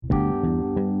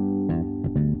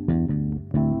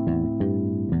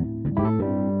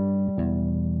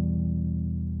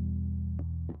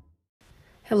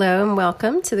Hello and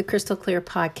welcome to the Crystal Clear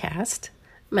Podcast.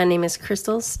 My name is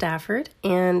Crystal Stafford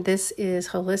and this is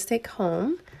Holistic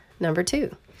Home number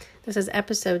 2. This is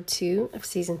episode 2 of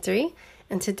season 3,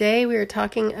 and today we are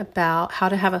talking about how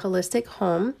to have a holistic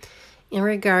home in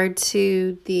regard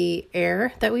to the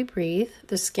air that we breathe,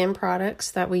 the skin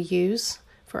products that we use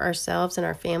for ourselves and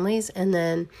our families, and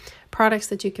then products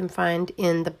that you can find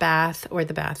in the bath or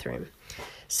the bathroom.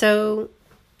 So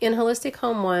in Holistic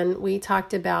Home 1, we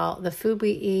talked about the food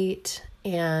we eat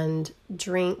and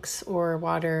drinks or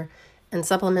water and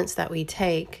supplements that we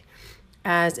take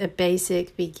as a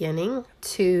basic beginning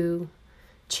to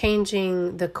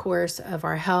changing the course of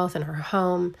our health and our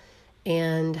home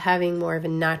and having more of a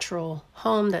natural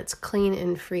home that's clean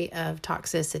and free of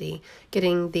toxicity,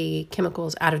 getting the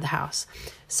chemicals out of the house.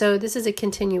 So this is a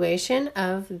continuation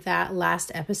of that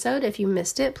last episode. If you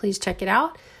missed it, please check it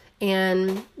out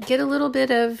and get a little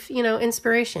bit of,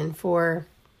 inspiration for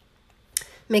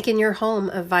making your home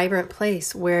a vibrant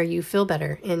place where you feel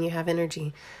better and you have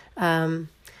energy. I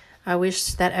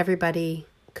wish that everybody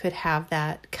could have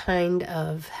that kind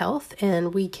of health,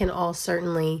 and we can all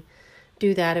certainly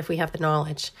do that if we have the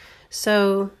knowledge.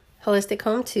 So, Holistic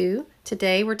Home 2,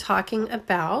 today we're talking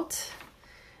about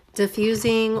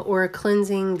diffusing or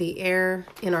cleansing the air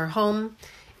in our home.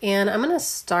 And I'm going to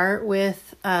start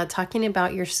with talking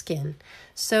about your skin.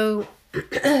 So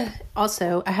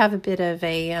also, I have a bit of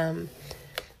a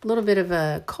little bit of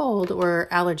a cold or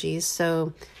allergies.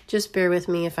 So just bear with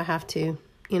me if I have to,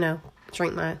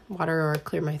 drink my water or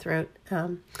clear my throat.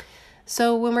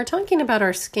 So when we're talking about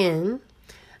our skin,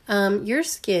 your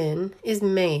skin is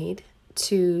made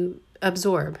to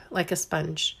absorb like a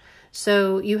sponge.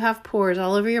 So you have pores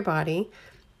all over your body,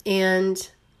 and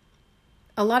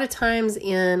a lot of times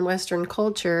in Western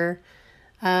culture,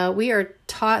 we are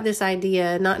taught this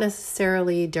idea, not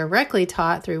necessarily directly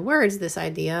taught through words, this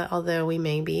idea, although we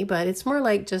may be, but it's more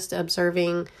like just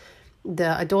observing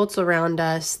the adults around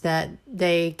us, that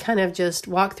they kind of just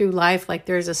walk through life like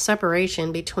there's a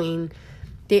separation between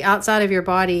the outside of your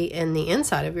body and the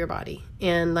inside of your body.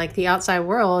 And like the outside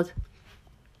world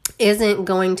isn't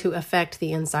going to affect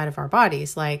the inside of our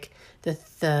bodies, like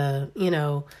the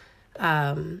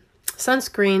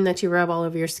sunscreen that you rub all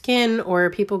over your skin,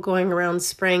 or people going around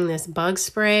spraying this bug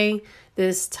spray,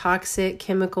 this toxic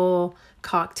chemical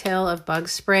cocktail of bug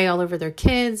spray all over their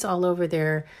kids, all over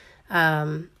their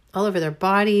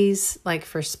bodies. Like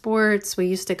for sports, we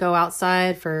used to go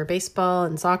outside for baseball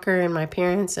and soccer, and my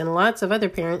parents and lots of other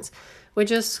parents would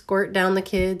just squirt down the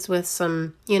kids with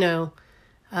some,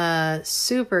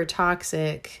 super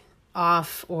toxic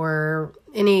off or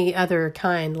any other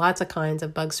kind, lots of kinds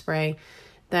of bug spray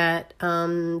that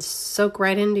soak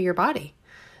right into your body.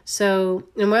 So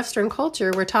in Western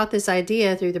culture, we're taught this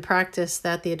idea through the practice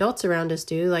that the adults around us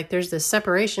do, like there's this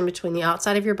separation between the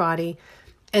outside of your body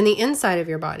and the inside of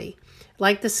your body.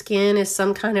 Like the skin is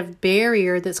some kind of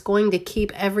barrier that's going to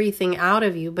keep everything out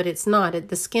of you, but it's not.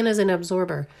 The skin is an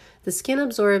absorber. The skin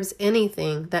absorbs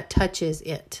anything that touches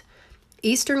it.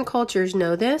 Eastern cultures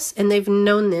know this, and they've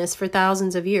known this for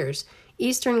thousands of years.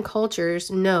 Eastern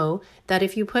cultures know that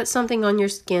if you put something on your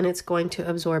skin, it's going to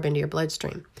absorb into your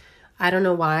bloodstream. I don't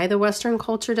know why the Western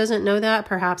culture doesn't know that.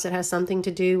 Perhaps it has something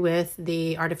to do with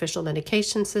the artificial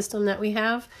medication system that we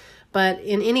have. But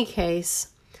in any case,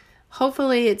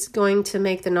 hopefully it's going to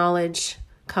make the knowledge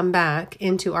come back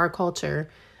into our culture.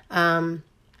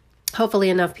 Hopefully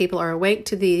enough people are awake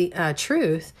to the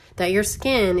truth that your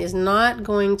skin is not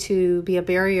going to be a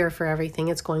barrier for everything.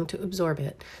 It's going to absorb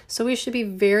it. So we should be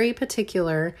very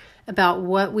particular about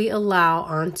what we allow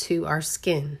onto our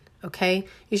skin, okay?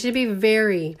 You should be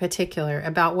very particular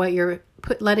about what you're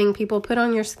letting people put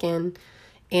on your skin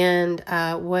and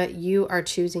what you are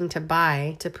choosing to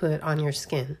buy to put on your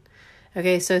skin.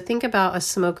 Okay, so think about a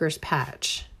smoker's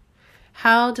patch.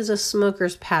 How does a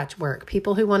smoker's patch work?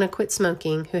 People who want to quit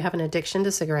smoking, who have an addiction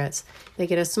to cigarettes, they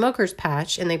get a smoker's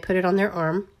patch and they put it on their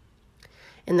arm.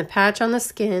 And the patch on the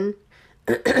skin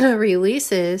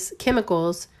releases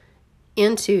chemicals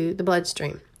into the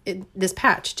bloodstream. This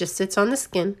patch just sits on the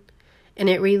skin and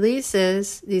it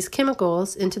releases these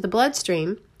chemicals into the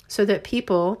bloodstream so that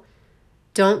people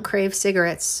don't crave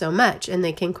cigarettes so much and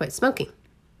they can quit smoking.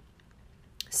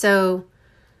 So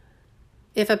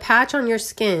if a patch on your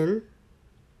skin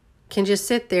can just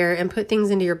sit there and put things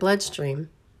into your bloodstream,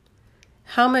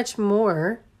 how much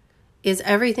more is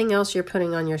everything else you're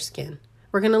putting on your skin?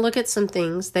 We're going to look at some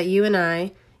things that you and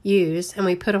I use and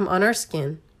we put them on our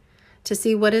skin to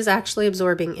see what is actually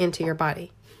absorbing into your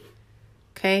body.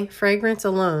 Okay, fragrance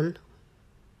alone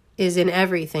is in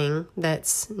everything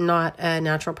that's not a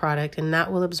natural product, and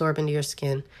that will absorb into your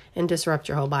skin and disrupt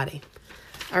your whole body.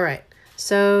 All right,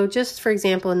 So just for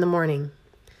example, in the morning,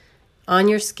 on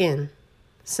your skin,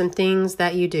 some things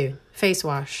that you do. Face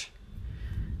wash.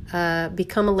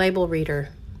 Become a label reader.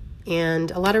 And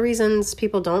a lot of reasons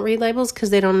people don't read labels because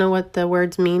they don't know what the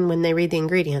words mean when they read the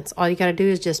ingredients. All you got to do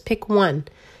is just pick one.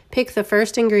 Pick the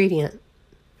first ingredient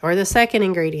or the second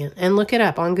ingredient and look it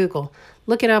up on Google.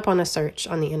 Look it up on a search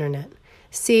on the internet.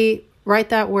 Write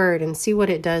that word and see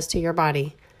what it does to your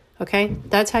body. Okay?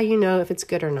 That's how you know if it's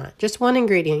good or not. Just one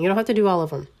ingredient. You don't have to do all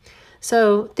of them.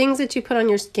 So things that you put on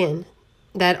your skin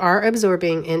that are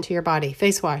absorbing into your body.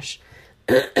 Face wash.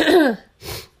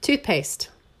 Toothpaste.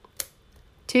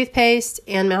 Toothpaste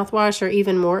and mouthwash are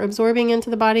even more absorbing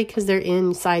into the body because they're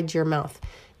inside your mouth.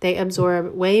 They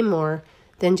absorb way more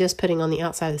than just putting on the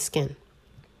outside of the skin.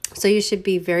 So you should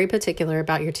be very particular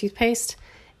about your toothpaste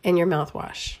and your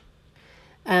mouthwash.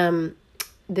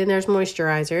 Then there's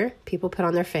moisturizer. People put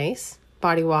on their face.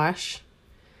 Body wash.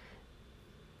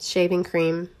 Shaving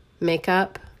cream.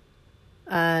 Makeup.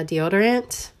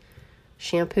 Deodorant.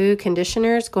 Shampoo.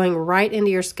 Conditioners going right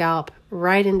into your scalp,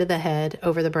 right into the head,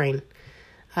 over the brain.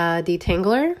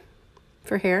 Detangler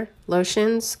for hair.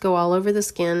 Lotions go all over the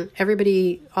skin.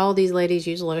 All these ladies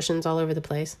use lotions all over the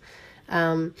place.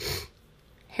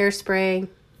 Hairspray.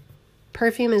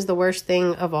 Perfume is the worst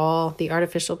thing of all. The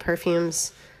artificial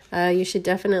perfumes. You should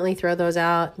definitely throw those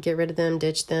out. Get rid of them.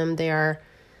 Ditch them. They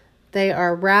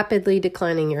are rapidly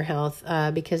declining your health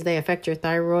because they affect your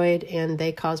thyroid and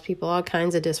they cause people all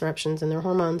kinds of disruptions in their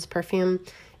hormones. Perfume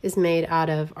is made out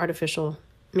of artificial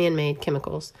man-made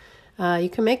chemicals. You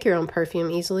can make your own perfume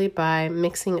easily by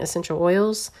mixing essential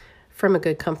oils from a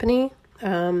good company.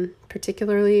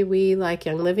 Particularly, we like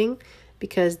Young Living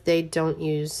because they don't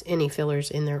use any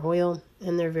fillers in their oil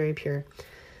and they're very pure.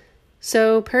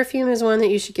 So perfume is one that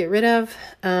you should get rid of.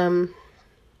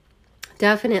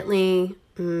 Definitely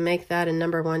make that a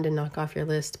number one to knock off your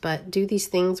list, but do these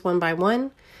things one by one.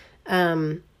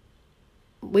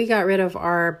 We got rid of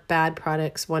our bad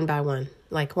products one by one,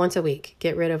 like once a week.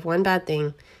 Get rid of one bad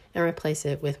thing and replace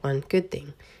it with one good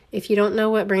thing. If you don't know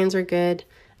what brands are good,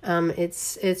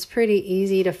 it's pretty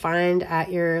easy to find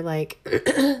at your,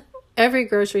 every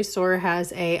grocery store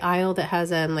has a aisle that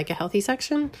has a healthy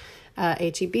section.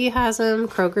 H-E-B has them,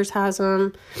 Kroger's has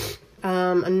them.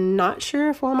 I'm not sure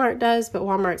if Walmart does, but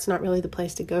Walmart's not really the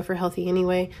place to go for healthy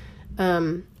anyway.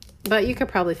 But you could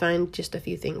probably find just a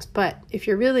few things. But if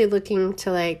you're really looking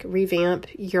to revamp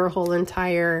your whole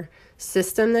entire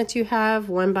system that you have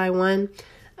one by one,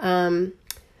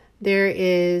 there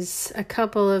is a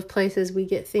couple of places we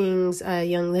get things.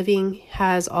 Young Living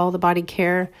has all the body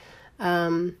care.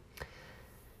 There's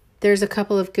a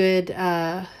couple of good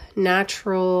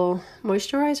natural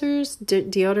moisturizers,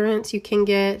 deodorants you can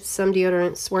get. Some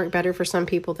deodorants work better for some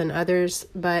people than others,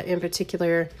 but in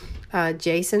particular,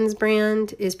 Jason's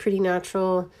brand is pretty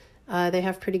natural. They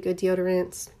have pretty good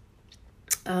deodorants.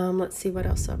 Let's see what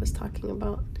else I was talking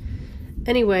about.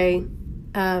 Anyway,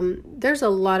 there's a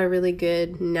lot of really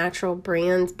good natural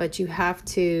brands, but you have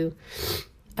to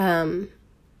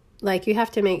you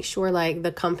have to make sure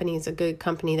the company's a good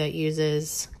company that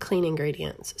uses clean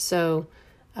ingredients. So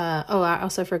I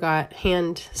also forgot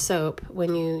hand soap.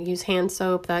 When you use hand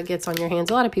soap, that gets on your hands.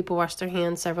 A lot of people wash their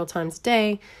hands several times a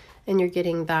day, and you're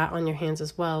getting that on your hands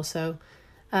as well. So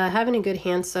having a good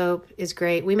hand soap is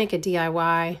great. We make a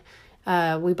DIY.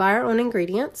 We buy our own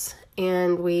ingredients,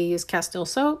 and we use Castile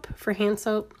soap for hand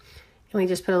soap. And we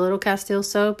just put a little Castile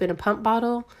soap in a pump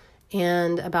bottle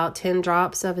and about 10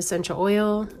 drops of essential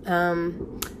oil.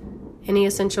 Any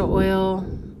essential oil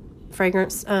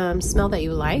fragrance smell that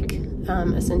you like.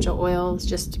 Essential oil is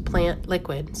just plant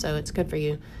liquid, so it's good for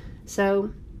you.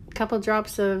 So a couple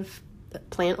drops of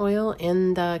plant oil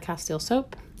in the Castile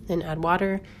soap, then add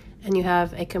water, and you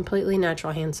have a completely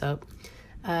natural hand soap.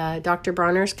 Dr.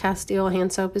 Bronner's Castile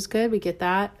hand soap is good. We get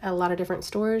that at a lot of different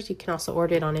stores. You can also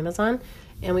order it on Amazon,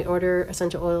 and we order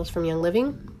essential oils from Young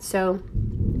Living. So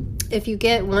if you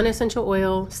get one essential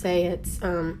oil, say it's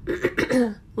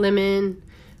lemon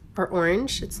or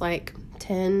orange, it's like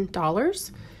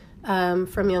 $10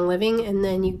 from Young Living, and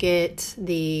then you get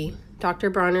the Dr.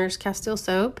 Bronner's Castile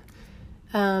soap,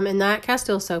 and that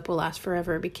Castile soap will last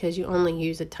forever because you only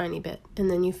use a tiny bit, and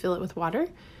then you fill it with water,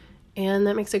 and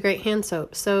that makes a great hand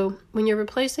soap. So when you're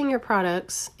replacing your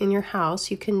products in your house,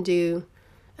 you can do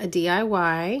a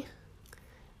DIY,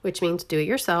 which means do it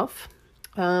yourself,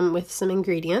 with some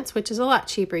ingredients, which is a lot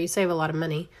cheaper. You save a lot of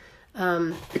money.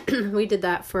 We did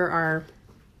that for our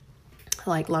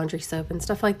laundry soap and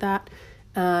stuff like that,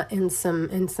 and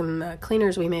some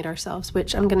cleaners we made ourselves,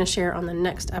 which I'm going to share on the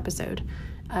next episode.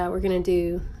 We're going to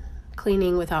do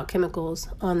cleaning without chemicals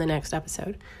on the next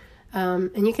episode.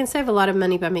 And you can save a lot of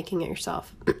money by making it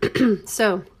yourself.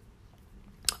 So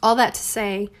all that to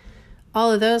say,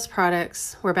 all of those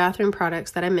products were bathroom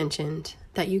products that I mentioned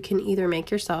that you can either make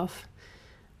yourself.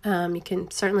 You can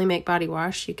certainly make body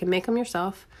wash. You can make them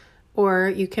yourself, or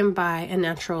you can buy a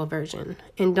natural version.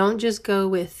 And don't just go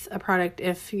with a product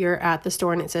if you're at the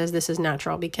store and it says this is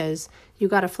natural, because you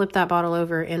got to flip that bottle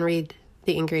over and read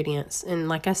the ingredients. And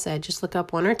like I said, just look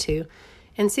up one or two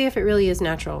and see if it really is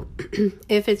natural.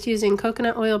 If it's using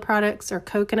coconut oil products or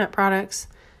coconut products,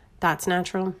 that's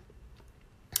natural.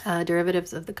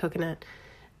 Derivatives of the coconut.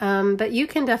 But you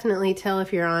can definitely tell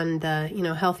if you're on the,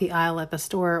 healthy aisle at the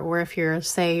store, or if you're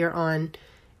on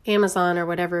Amazon or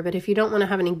whatever. But if you don't want to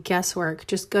have any guesswork,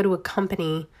 just go to a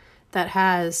company that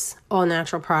has all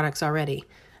natural products already.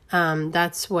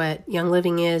 That's what Young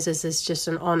Living is it's just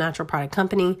an all natural product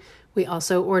company. We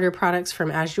also order products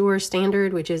from Azure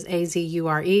Standard, which is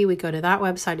AZURE. We go to that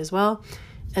website as well.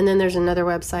 And then there's another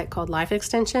website called Life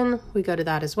Extension. We go to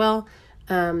that as well.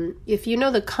 If you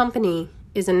know the company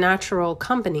is a natural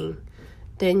company,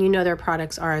 then you know their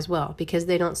products are as well, because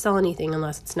they don't sell anything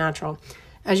unless it's natural.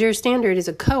 Azure Standard is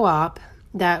a co-op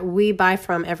that we buy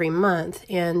from every month,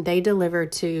 and they deliver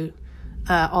to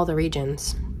all the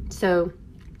regions. So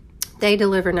they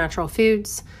deliver natural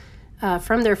foods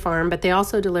from their farm, but they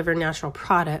also deliver natural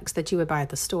products that you would buy at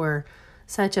the store,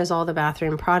 such as all the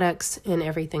bathroom products and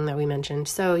everything that we mentioned.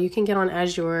 So you can get on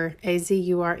Azure,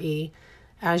 AZURE,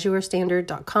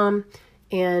 AzureStandard.com,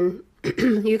 and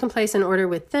you can place an order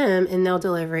with them and they'll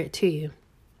deliver it to you.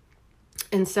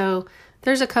 And so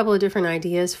there's a couple of different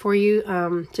ideas for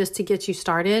you just to get you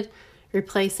started,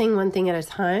 replacing one thing at a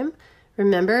time.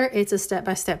 Remember, it's a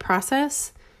step-by-step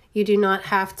process. You do not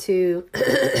have to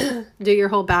do your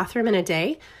whole bathroom in a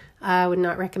day. I would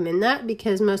not recommend that,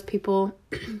 because most people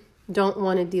don't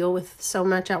want to deal with so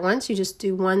much at once. You just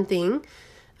do one thing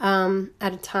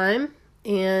at a time,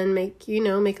 and make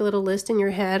a little list in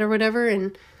your head or whatever,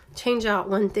 and change out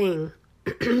one thing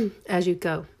as you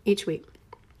go each week.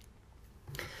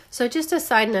 So just a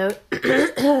side note,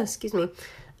 excuse me,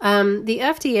 the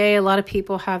FDA, a lot of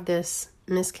people have this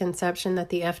misconception that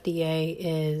the FDA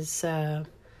is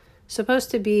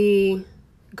supposed to be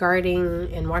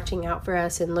guarding and watching out for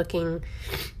us and looking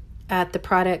at the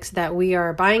products that we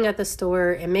are buying at the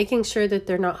store and making sure that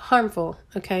they're not harmful,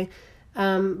 okay?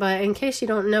 But in case you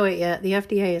don't know it yet, the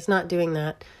FDA is not doing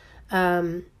that.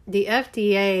 The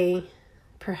FDA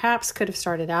perhaps could have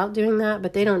started out doing that,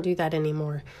 but they don't do that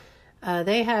anymore.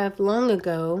 They have long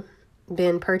ago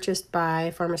been purchased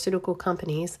by pharmaceutical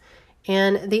companies,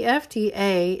 and the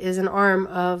FDA is an arm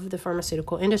of the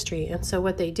pharmaceutical industry. And so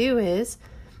what they do is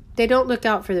they don't look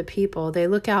out for the people, they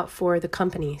look out for the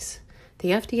companies. The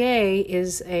FDA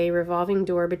is a revolving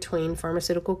door between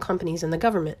pharmaceutical companies and the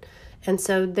government. And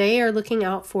so they are looking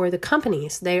out for the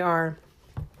companies. They are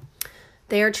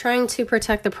trying to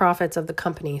protect the profits of the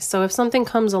companies. So if something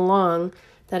comes along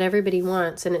that everybody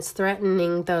wants and it's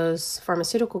threatening those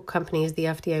pharmaceutical companies, the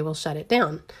FDA will shut it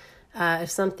down.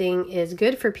 If something is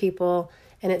good for people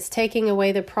and it's taking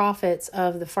away the profits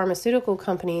of the pharmaceutical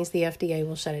companies, the FDA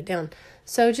will shut it down.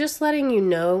 So just letting you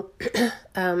know,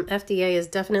 FDA is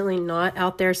definitely not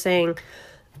out there saying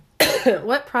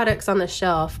what products on the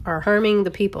shelf are harming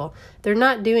the people. They're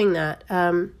not doing that.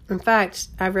 In fact,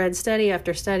 I've read study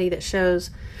after study that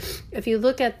shows if you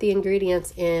look at the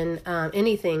ingredients in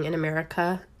anything in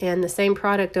America, and the same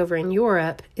product over in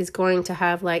Europe is going to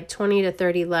have like 20 to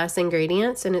 30 less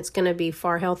ingredients, and it's going to be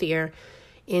far healthier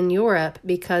in Europe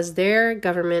because their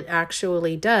government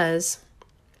actually does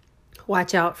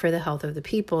watch out for the health of the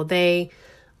people. They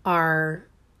are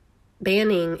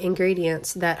banning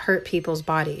ingredients that hurt people's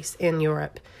bodies in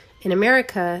Europe. In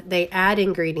America, they add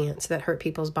ingredients that hurt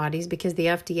people's bodies because the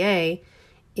FDA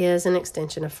is an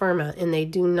extension of pharma, and they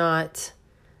do not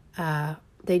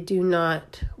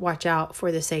watch out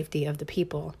for the safety of the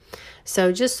people.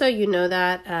 So just so you know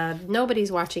that,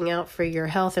 nobody's watching out for your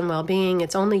health and well-being.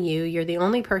 It's only you. You're the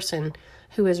only person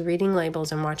who is reading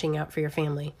labels and watching out for your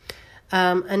family.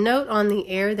 A note on the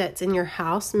air that's in your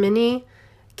house: many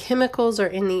chemicals are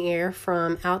in the air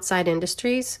from outside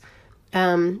industries.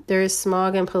 There is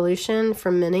smog and pollution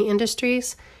from many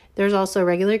industries. There's also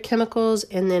regular chemicals,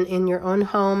 and then in your own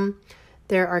home,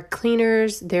 there are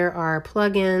cleaners, there are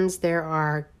plug-ins, there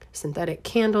are synthetic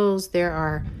candles, there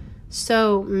are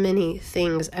so many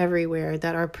things everywhere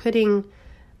that are putting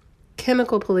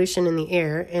chemical pollution in the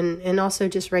air, and also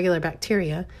just regular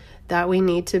bacteria that we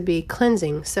need to be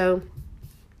cleansing. So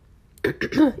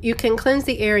you can cleanse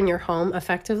the air in your home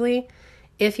effectively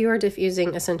if you are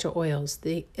diffusing essential oils.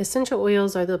 The essential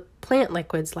oils are the plant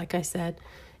liquids, like I said,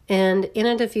 and in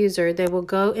a diffuser, they will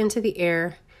go into the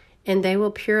air and they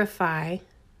will purify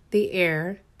the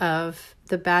air of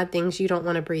the bad things you don't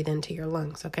want to breathe into your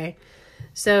lungs, okay?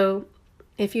 So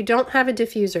if you don't have a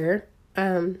diffuser,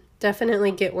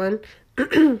 definitely get one.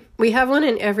 We have one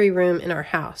in every room in our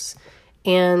house,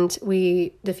 and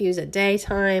we diffuse at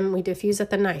daytime, we diffuse at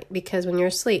the night, because when you're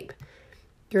asleep,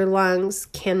 your lungs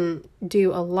can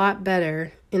do a lot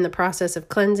better in the process of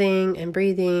cleansing and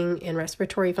breathing and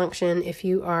respiratory function if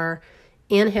you are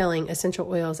inhaling essential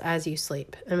oils as you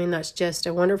sleep. I mean, that's just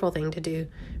a wonderful thing to do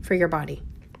for your body.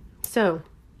 So,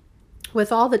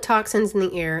 with all the toxins in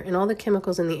the air and all the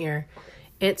chemicals in the air,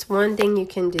 it's one thing you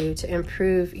can do to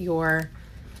improve your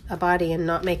body and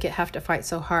not make it have to fight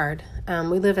so hard.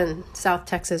 We live in South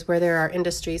Texas, where there are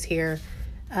industries here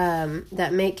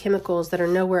that make chemicals that are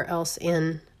nowhere else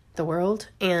in the world,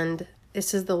 and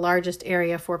this is the largest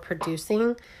area for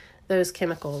producing those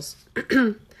chemicals.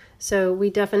 So we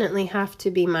definitely have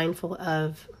to be mindful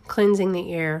of cleansing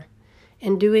the air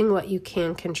and doing what you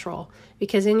can control,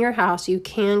 because in your house you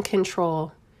can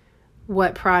control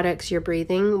what products you're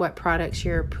breathing, what products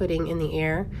you're putting in the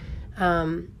air.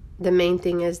 The main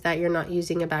thing is that you're not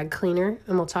using a bad cleaner,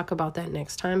 and we'll talk about that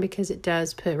next time, because it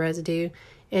does put residue,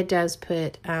 it does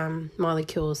put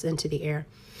molecules into the air.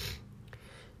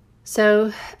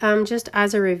 So just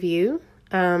as a review,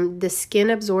 the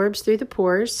skin absorbs through the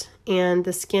pores, and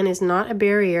the skin is not a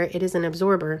barrier, it is an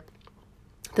absorber.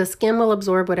 The skin will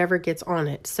absorb whatever gets on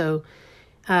it. So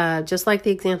just like the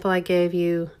example I gave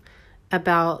you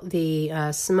about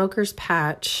the smoker's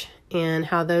patch and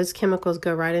how those chemicals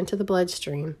go right into the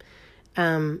bloodstream,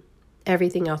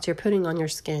 everything else you're putting on your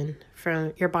skin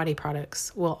from your body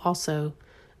products will also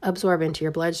absorb into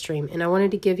your bloodstream. And I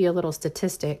wanted to give you a little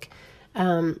statistic.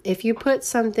 If you put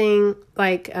something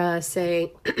like,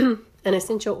 say, an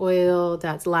essential oil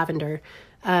that's lavender,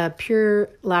 pure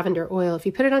lavender oil, if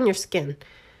you put it on your skin,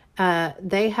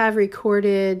 they have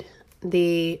recorded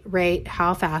the rate,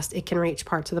 how fast it can reach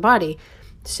parts of the body.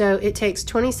 So it takes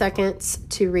 20 seconds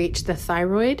to reach the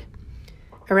thyroid,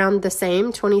 around the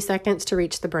same 20 seconds to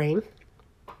reach the brain.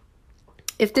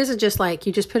 If this is just like,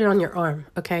 you just put it on your arm,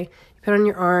 okay? You put it on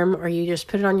your arm, or you just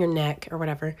put it on your neck or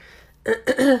whatever.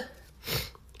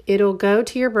 It'll go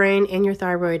to your brain and your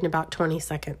thyroid in about 20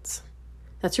 seconds.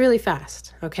 That's really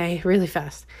fast, okay? Really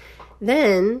fast.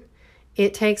 Then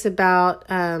it takes about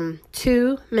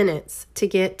 2 minutes to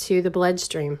get to the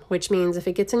bloodstream, which means if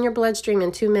it gets in your bloodstream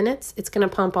in 2 minutes, it's going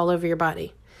to pump all over your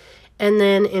body. And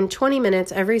then in 20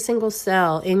 minutes, every single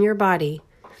cell in your body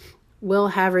will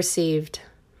have received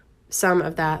some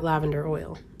of that lavender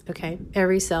oil, okay?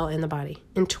 Every cell in the body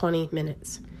in 20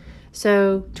 minutes.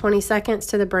 So 20 seconds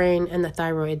to the brain and the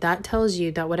thyroid. That tells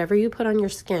you that whatever you put on your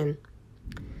skin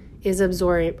is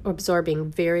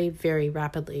absorbing very, very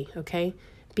rapidly, okay?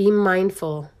 Be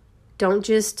mindful. Don't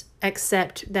just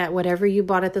accept that whatever you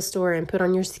bought at the store and put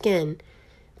on your skin,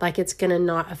 like it's going to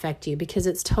not affect you, because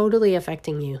it's totally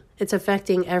affecting you. It's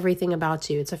affecting everything about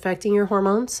you. It's affecting your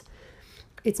hormones.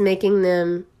 It's making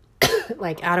them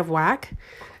like out of whack.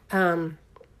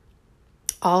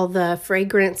 All the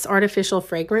artificial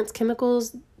fragrance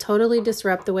chemicals totally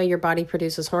disrupt the way your body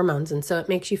produces hormones, and so it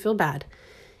makes you feel bad.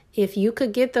 If you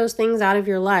could get those things out of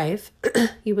your life,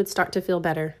 you would start to feel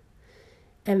better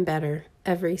and better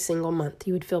every single month.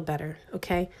 You would feel better,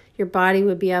 okay? Your body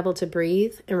would be able to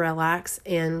breathe and relax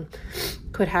and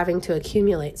quit having to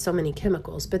accumulate so many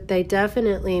chemicals, but they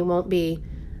definitely won't be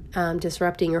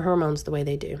disrupting your hormones the way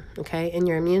they do, okay? And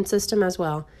your immune system as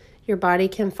well. Your body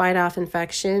can fight off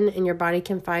infection, and your body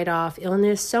can fight off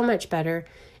illness so much better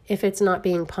if it's not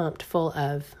being pumped full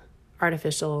of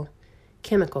artificial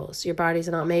chemicals. Your body's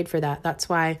not made for that. That's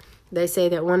why they say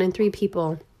that 1 in 3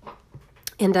 people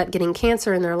end up getting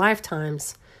cancer in their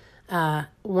lifetimes. 1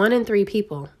 in 3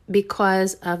 people,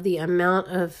 because of the amount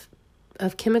of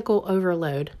chemical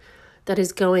overload that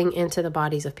is going into the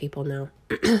bodies of people now.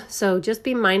 So just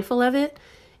be mindful of it,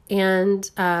 and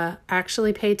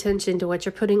actually pay attention to what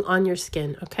you're putting on your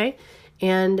skin, okay?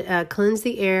 And cleanse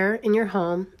the air in your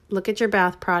home. Look at your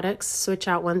bath products. Switch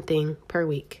out one thing per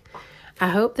week. I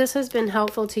hope this has been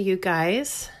helpful to you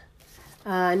guys.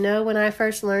 I know when I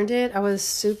first learned it, I was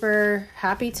super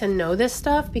happy to know this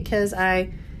stuff, because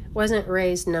I wasn't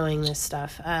raised knowing this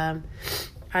stuff.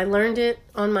 I learned it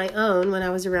on my own when I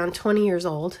was around 20 years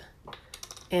old,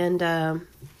 and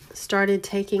started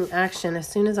taking action as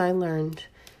soon as I learned.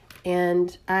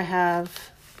 And I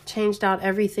have changed out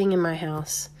everything in my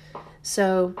house.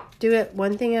 So do it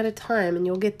one thing at a time, and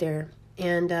you'll get there.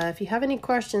 And if you have any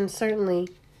questions, certainly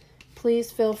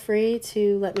please feel free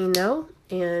to let me know.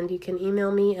 And you can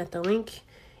email me at the link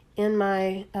in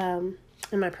my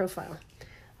profile.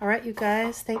 All right, you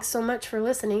guys, thanks so much for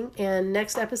listening. And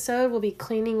next episode will be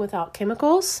cleaning without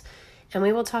chemicals. And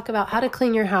we will talk about how to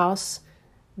clean your house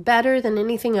better than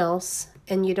anything else.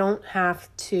 And you don't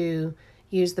have to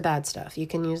use the bad stuff. You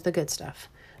can use the good stuff.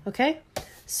 Okay?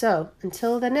 So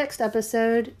until the next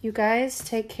episode, you guys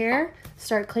take care.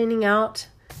 Start cleaning out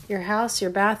your house,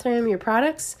 your bathroom, your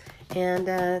products.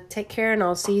 And take care, and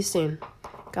I'll see you soon.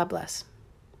 God bless.